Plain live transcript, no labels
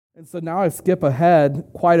And so now I skip ahead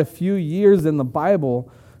quite a few years in the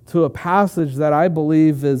Bible to a passage that I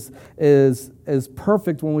believe is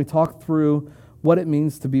perfect when we talk through what it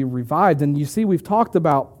means to be revived. And you see, we've talked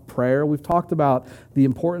about prayer. We've talked about the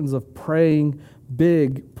importance of praying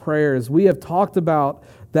big prayers. We have talked about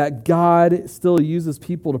that God still uses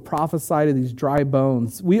people to prophesy to these dry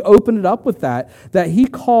bones. We opened it up with that He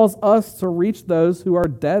calls us to reach those who are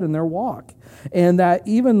dead in their walk. And that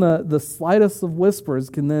even the slightest of whispers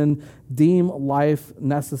can then deem life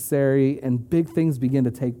necessary and big things begin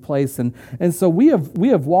to take place. And so we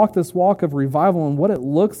have walked this walk of revival and what it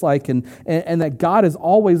looks like and that God is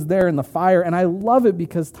always there in the fire. And I love it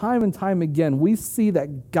because time and time again, we see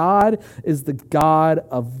that God is the God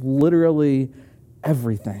of literally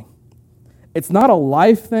everything. It's not a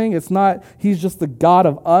life thing. It's not, He's just the God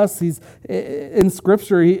of us. He's in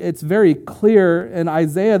Scripture, it's very clear in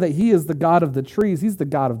Isaiah that He is the God of the trees. He's the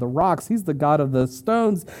God of the rocks. He's the God of the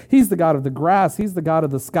stones. He's the God of the grass. He's the God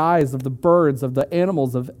of the skies, of the birds, of the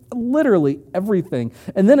animals, of literally everything.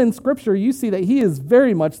 And then in Scripture, you see that He is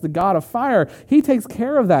very much the God of fire. He takes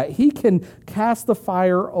care of that. He can cast the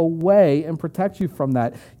fire away and protect you from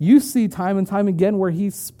that. You see time and time again where He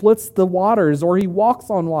splits the waters or He walks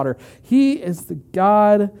on water. He is the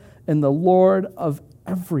God and the Lord of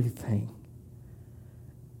everything.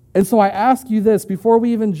 And so I ask you this, before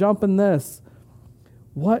we even jump in this,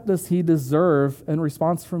 what does He deserve in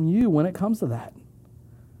response from you when it comes to that?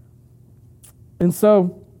 And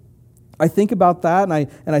so I think about that,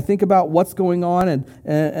 and I think about what's going on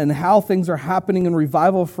and how things are happening in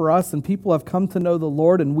revival for us, and people have come to know the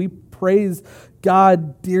Lord, and we praise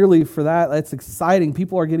God dearly for that. That's exciting.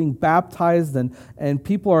 People are getting baptized, and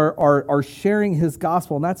people are sharing His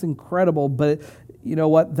gospel, and that's incredible. But you know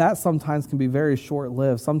what? That sometimes can be very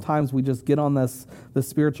short-lived. Sometimes we just get on this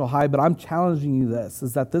spiritual high, but I'm challenging you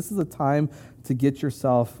is that this is a time to get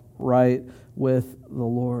yourself right with the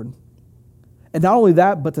Lord. And not only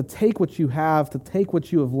that, but to take what you have, to take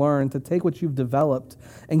what you have learned, to take what you've developed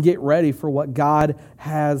and get ready for what God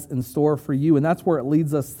has in store for you. And that's where it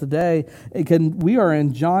leads us today. We are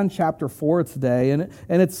in John chapter 4 today, and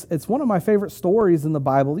it's one of my favorite stories in the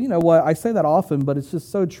Bible. You know what? I say that often, but it's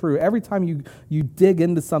just so true. Every time you dig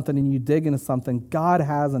into something and you dig into something, God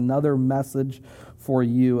has another message for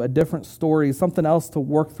you, a different story, something else to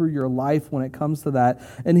work through your life when it comes to that.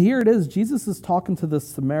 And here it is. Jesus is talking to this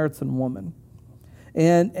Samaritan woman.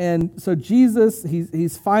 And so Jesus,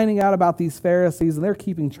 he's finding out about these Pharisees, and they're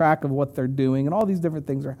keeping track of what they're doing, and all these different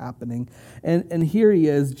things are happening. And here he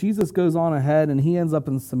is. Jesus goes on ahead, and he ends up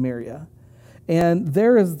in Samaria. And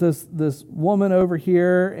there is this woman over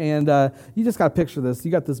here, and you just got to picture this.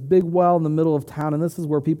 You got this big well in the middle of town, and this is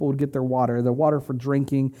where people would get their water for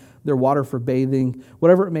drinking, their water for bathing,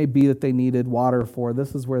 whatever it may be that they needed water for.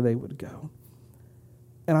 This is where they would go.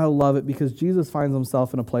 And I love it because Jesus finds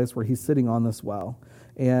himself in a place where he's sitting on this well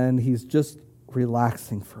and he's just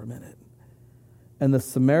relaxing for a minute. And the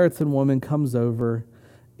Samaritan woman comes over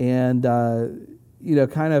and,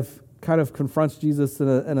 kind of confronts Jesus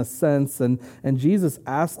in a sense. And Jesus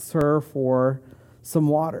asks her for some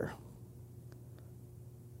water.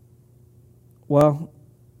 Well,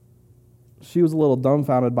 she was a little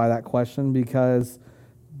dumbfounded by that question because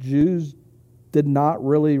Jews did not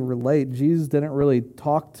really relate. Jesus didn't really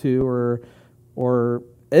talk to or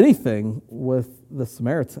anything with the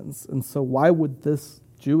Samaritans. And so why would this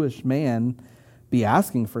Jewish man be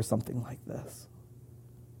asking for something like this?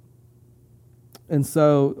 And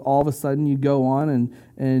so all of a sudden you go on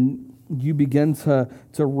and you begin to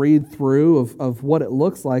read through of what it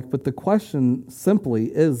looks like. But the question simply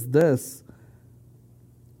is this: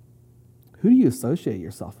 who do you associate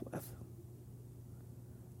yourself with?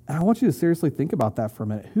 And I want you to seriously think about that for a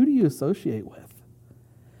minute. Who do you associate with?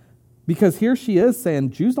 Because here she is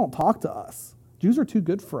saying, Jews don't talk to us. Jews are too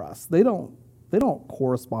good for us. They don't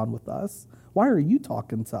correspond with us. Why are you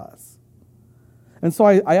talking to us? And so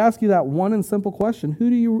I ask you that one and simple question: who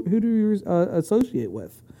do you associate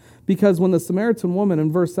with? Because when the Samaritan woman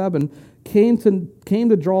in verse 7 came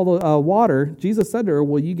to draw the water, Jesus said to her,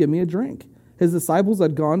 "Will you give me a drink?" His disciples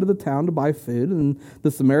had gone to the town to buy food, and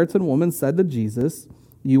the Samaritan woman said to Jesus,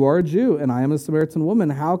 "You are a Jew, and I am a Samaritan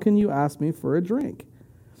woman. How can you ask me for a drink?"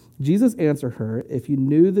 Jesus answered her, "If you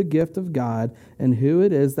knew the gift of God and who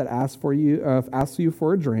it is that asks you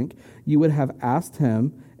for a drink, you would have asked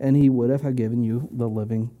him, and he would have given you the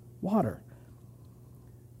living water."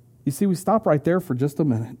 You see, we stop right there for just a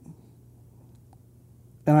minute.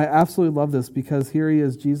 And I absolutely love this because here he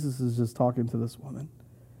is, Jesus is just talking to this woman.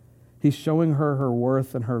 He's showing her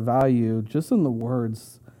worth and her value just in the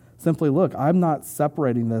words. Simply, look, I'm not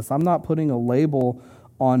separating this. I'm not putting a label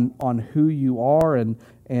on who you are and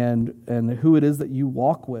and who it is that you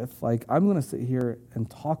walk with. Like, I'm going to sit here and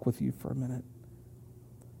talk with you for a minute.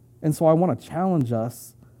 And so I want to challenge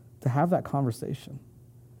us to have that conversation.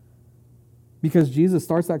 Because Jesus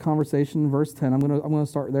starts that conversation in verse 10. I'm going to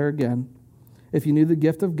start there again. If you knew the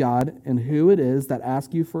gift of God and who it is that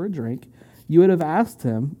asks you for a drink, you would have asked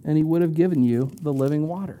him, and he would have given you the living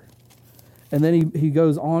water. And then he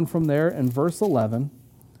goes on from there in verse 11.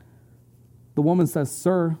 The woman says,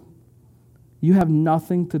 "Sir, you have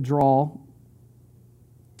nothing to draw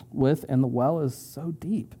with, and the well is so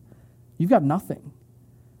deep. You've got nothing.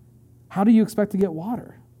 How do you expect to get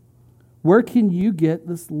water? Where can you get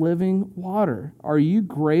this living water? Are you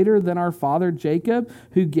greater than our father Jacob,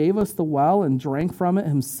 who gave us the well and drank from it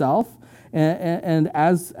himself, and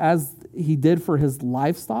as he did for his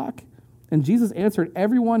livestock?" And Jesus answered,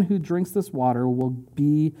 "Everyone who drinks this water will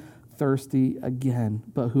be thirsty again.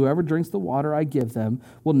 But whoever drinks the water I give them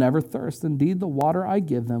will never thirst. Indeed, the water I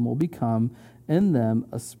give them will become in them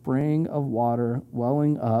a spring of water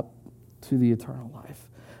welling up to the eternal life."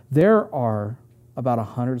 There are about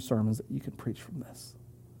 100 sermons that you can preach from this.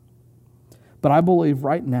 But I believe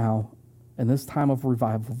right now, in this time of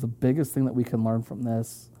revival, the biggest thing that we can learn from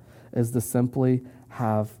this is to simply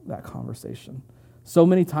have that conversation. So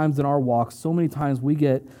many times in our walks, so many times we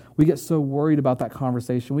get so worried about that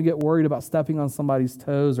conversation. We get worried about stepping on somebody's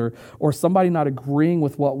toes or somebody not agreeing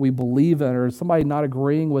with what we believe in or somebody not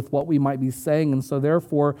agreeing with what we might be saying. And so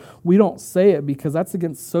therefore, we don't say it because that's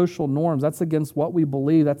against social norms. That's against what we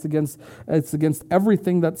believe. It's against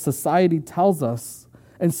everything that society tells us.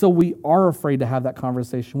 And so we are afraid to have that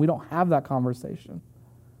conversation. We don't have that conversation.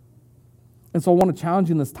 And so I want to challenge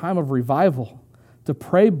you in this time of revival to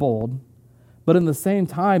pray bold, but in the same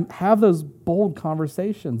time, have those bold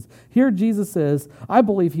conversations. Here Jesus is, I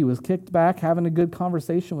believe he was kicked back having a good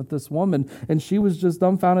conversation with this woman, and she was just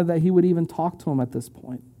dumbfounded that he would even talk to him at this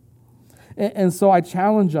point. And so I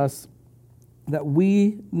challenge us that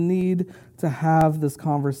we need to have this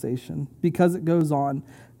conversation because it goes on.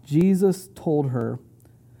 Jesus told her,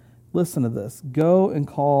 listen to this, go and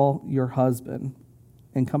call your husband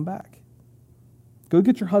and come back. Go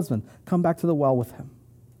get your husband, come back to the well with him.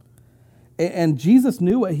 And Jesus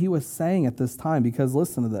knew what he was saying at this time because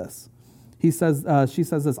listen to this. She says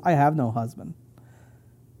this, I have no husband.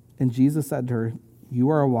 And Jesus said to her, you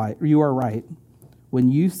are right when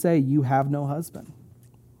you say you have no husband.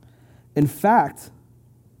 In fact,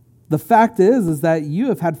 the fact is that you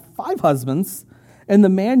have had 5 husbands, and the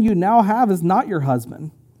man you now have is not your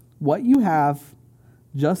husband. What you have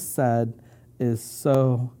just said is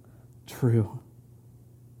so true.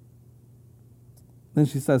 Then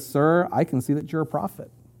she says, sir, I can see that you're a prophet.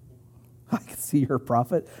 I can see you're a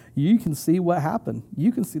prophet. You can see what happened.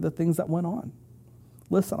 You can see the things that went on.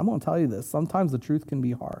 Listen, I'm going to tell you this. Sometimes the truth can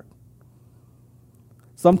be hard.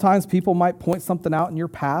 Sometimes people might point something out in your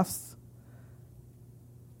past,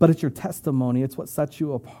 but it's your testimony. It's what sets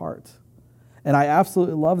you apart. And I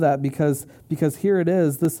absolutely love that because here it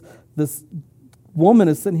is. This woman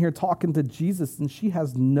is sitting here talking to Jesus, and she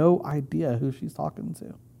has no idea who she's talking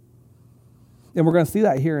to. And we're going to see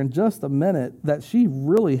that here in just a minute, that she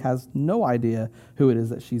really has no idea who it is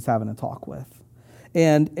that she's having a talk with.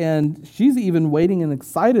 And she's even waiting and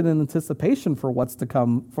excited in anticipation for what's to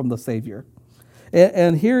come from the Savior.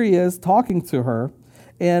 And here he is talking to her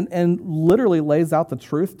and literally lays out the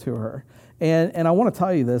truth to her. And I want to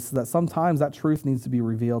tell you this, that sometimes that truth needs to be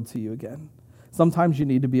revealed to you again. Sometimes you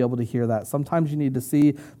need to be able to hear that. Sometimes you need to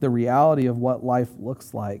see the reality of what life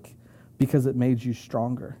looks like because it made you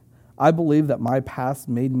stronger. I believe that my past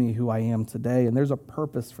made me who I am today, and there's a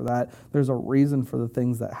purpose for that. There's a reason for the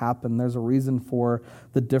things that happened. There's a reason for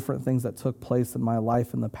the different things that took place in my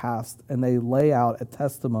life in the past, and they lay out a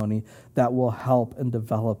testimony that will help and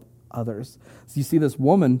develop others. So you see this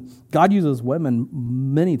woman, God uses women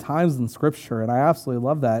many times in Scripture, and I absolutely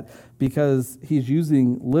love that because he's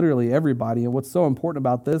using literally everybody. And what's so important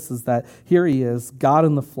about this is that here he is, God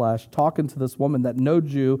in the flesh, talking to this woman that no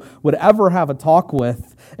Jew would ever have a talk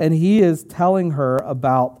with, and he is telling her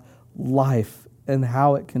about life and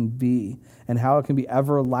how it can be and how it can be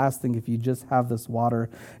everlasting if you just have this water.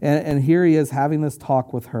 And here he is having this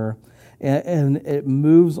talk with her. And it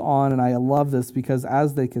moves on, and I love this because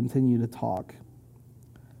as they continue to talk,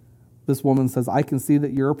 this woman says, I can see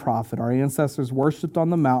that you're a prophet. Our ancestors worshipped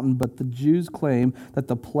on the mountain, but the Jews claim that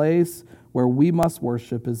the place where we must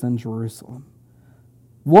worship is in Jerusalem.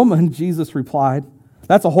 Woman, Jesus replied.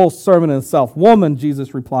 That's a whole sermon in itself. Woman,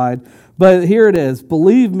 Jesus replied. But here it is.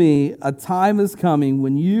 Believe me, a time is coming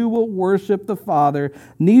when you will worship the Father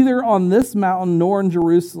neither on this mountain nor in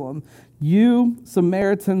Jerusalem. You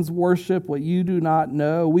Samaritans worship what you do not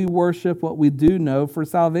know. We worship what we do know, for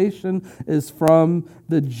salvation is from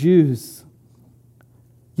the Jews.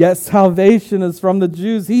 Yes, salvation is from the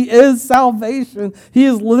Jews. He is salvation. He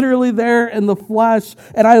is literally there in the flesh.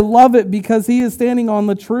 And I love it because he is standing on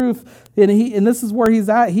the truth. And this is where he's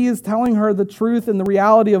at. He is telling her the truth and the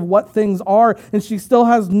reality of what things are. And she still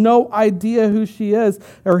has no idea who she is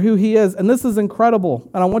or who he is. And this is incredible.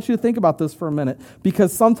 And I want you to think about this for a minute,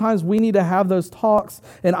 because sometimes we need to have those talks.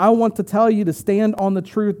 And I want to tell you to stand on the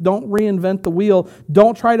truth. Don't reinvent the wheel.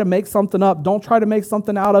 Don't try to make something up. Don't try to make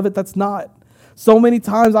something out of it that's not. So many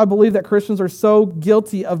times I believe that Christians are so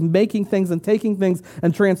guilty of making things and taking things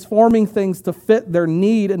and transforming things to fit their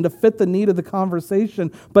need and to fit the need of the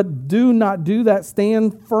conversation. But do not do that.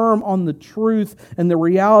 Stand firm on the truth and the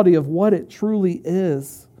reality of what it truly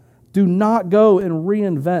is. Do not go and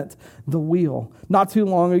reinvent the wheel. Not too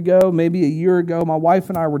long ago, maybe a year ago, my wife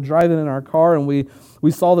and I were driving in our car and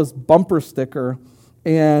we saw this bumper sticker.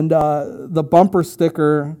 And the bumper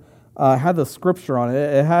sticker had the scripture on it.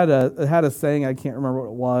 It had a saying, I can't remember what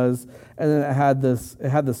it was, and then it had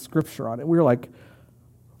this scripture on it. We were like,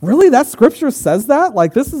 really? That scripture says that?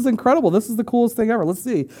 Like, this is incredible. This is the coolest thing ever. Let's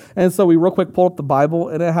see. And so we real quick pulled up the Bible,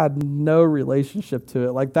 and it had no relationship to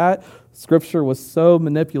it. Like, that scripture was so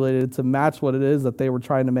manipulated to match what it is that they were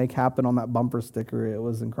trying to make happen on that bumper sticker. It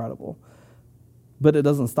was incredible. But it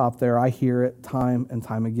doesn't stop there. I hear it time and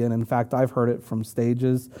time again. In fact, I've heard it from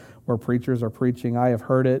stages where preachers are preaching. I have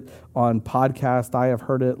heard it on podcasts. I have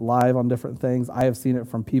heard it live on different things. I have seen it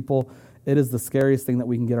from people. It is the scariest thing that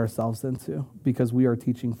we can get ourselves into, because we are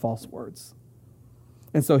teaching false words.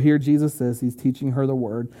 And so here Jesus is. He's teaching her the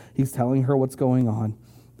word. He's telling her what's going on.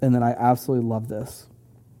 And then I absolutely love this,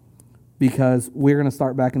 because we're going to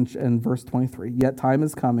start back in verse 23. Yet time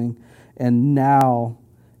is coming, and now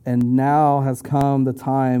has come the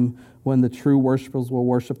time when the true worshipers will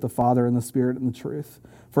worship the Father in the Spirit and the truth.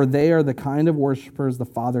 For they are the kind of worshipers the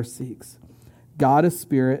Father seeks. God is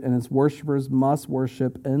spirit, and his worshipers must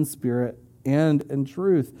worship in spirit and in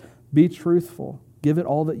truth. Be truthful. Give it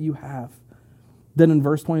all that you have. Then in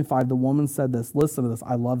verse 25, the woman said this. Listen to this.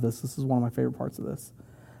 I love this. This is one of my favorite parts of this.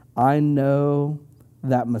 I know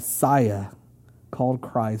that Messiah, called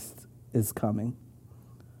Christ, is coming.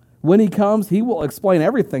 When he comes, he will explain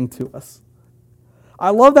everything to us. I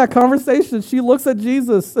love that conversation. She looks at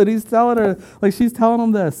Jesus and he's telling her, like, she's telling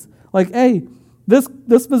him this. Like, hey,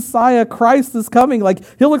 this Messiah, Christ, is coming. Like,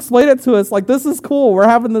 he'll explain it to us. Like, this is cool. We're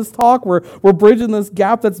having this talk. We're bridging this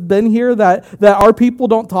gap that's been here that our people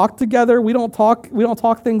don't talk together. We don't talk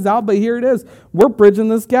things out, but here it is. We're bridging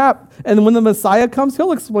this gap. And when the Messiah comes,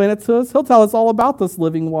 he'll explain it to us. He'll tell us all about this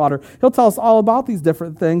living water. He'll tell us all about these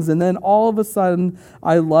different things. And then all of a sudden,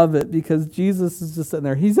 I love it, because Jesus is just sitting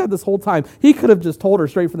there. He's had this whole time. He could have just told her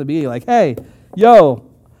straight from the beginning, like, hey, yo,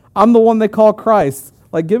 I'm the one they call Christ.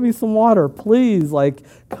 Like, give me some water, please. Like,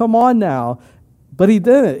 come on now. But he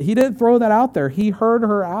didn't. He didn't throw that out there. He heard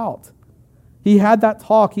her out. He had that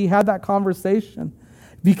talk. He had that conversation.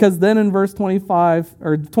 Because then in verse 25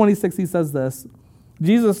 or 26, he says this.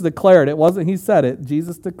 Jesus declared. It wasn't he said it.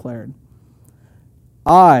 Jesus declared,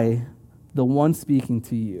 I, the one speaking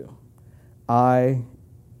to you, I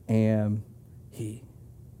am he.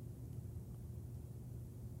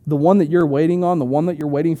 The one that you're waiting on, the one that you're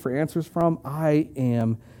waiting for answers from, I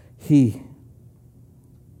am he.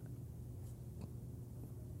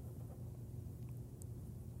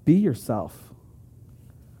 Be yourself.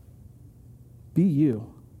 Be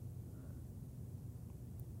you.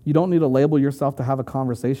 You don't need to label yourself to have a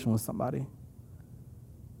conversation with somebody.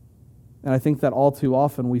 And I think that all too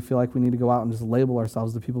often we feel like we need to go out and just label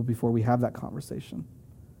ourselves to people before we have that conversation.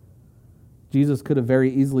 Jesus could have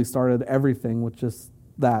very easily started everything with just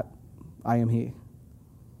that, I am he.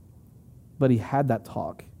 But he had that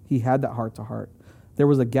talk. He had that heart to heart. There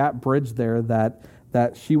was a gap bridge there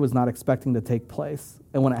that she was not expecting to take place.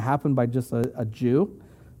 And when it happened by just a Jew,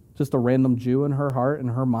 just a random Jew in her heart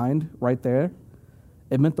and her mind right there,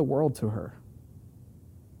 it meant the world to her.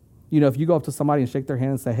 You know, if you go up to somebody and shake their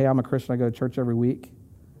hand and say, hey, I'm a Christian, I go to church every week,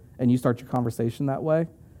 and you start your conversation that way,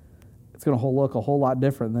 it's going to look a whole lot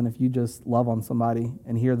different than if you just love on somebody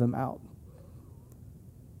and hear them out.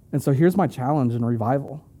 And so here's my challenge in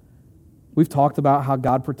revival. We've talked about how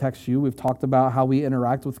God protects you. We've talked about how we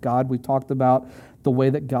interact with God. We've talked about the way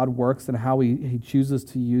that God works and how he chooses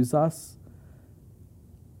to use us.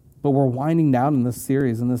 But we're winding down in this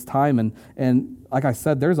series, in this time. And like I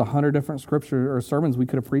said, there's 100 different scripture or sermons we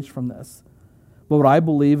could have preached from this. But what I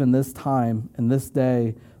believe in this time, in this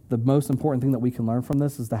day, the most important thing that we can learn from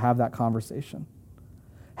this is to have that conversation.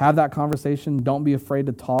 Have that conversation. Don't be afraid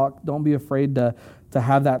to talk. Don't be afraid to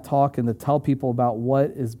have that talk and to tell people about what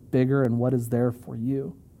is bigger and what is there for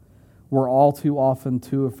you. We're all too often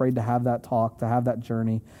too afraid to have that talk, to have that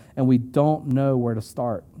journey, and we don't know where to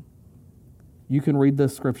start. You can read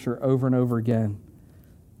this scripture over and over again.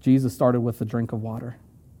 Jesus started with a drink of water.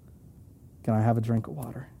 Can I have a drink of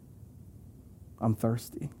water? I'm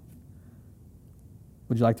thirsty.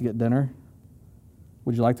 Would you like to get dinner?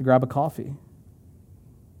 Would you like to grab a coffee?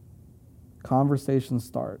 Conversations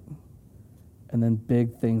start, and then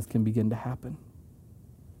big things can begin to happen.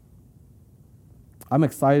 I'm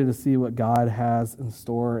excited to see what God has in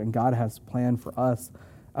store and God has planned for us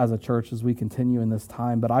as a church as we continue in this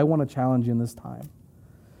time. But I want to challenge you in this time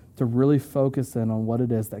to really focus in on what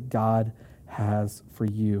it is that God has for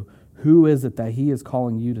you. Who is it that he is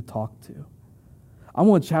calling you to talk to? I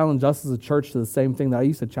want to challenge us as a church to the same thing that I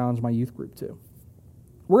used to challenge my youth group to.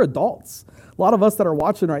 We're adults. A lot of us that are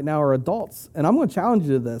watching right now are adults. And I'm going to challenge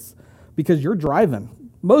you to this because you're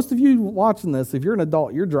driving. Most of you watching this, if you're an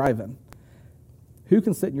adult, you're driving. Who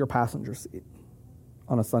can sit in your passenger seat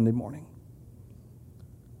on a Sunday morning?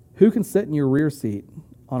 Who can sit in your rear seat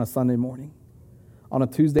on a Sunday morning? On a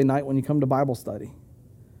Tuesday night when you come to Bible study?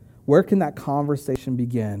 Where can that conversation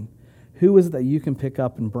begin? Who is it that you can pick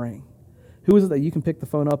up and bring? Who is it that you can pick the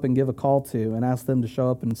phone up and give a call to and ask them to show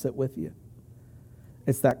up and sit with you?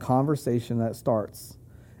 It's that conversation that starts,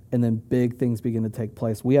 and then big things begin to take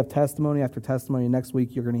place. We have testimony after testimony. Next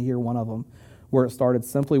week, you're going to hear one of them, where it started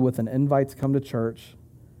simply with an invite to come to church,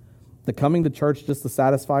 the coming to church just to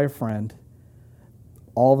satisfy a friend,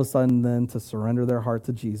 all of a sudden then to surrender their heart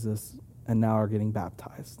to Jesus, and now are getting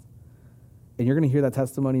baptized. And you're going to hear that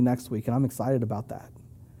testimony next week, and I'm excited about that.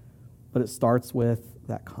 But it starts with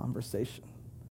that conversation.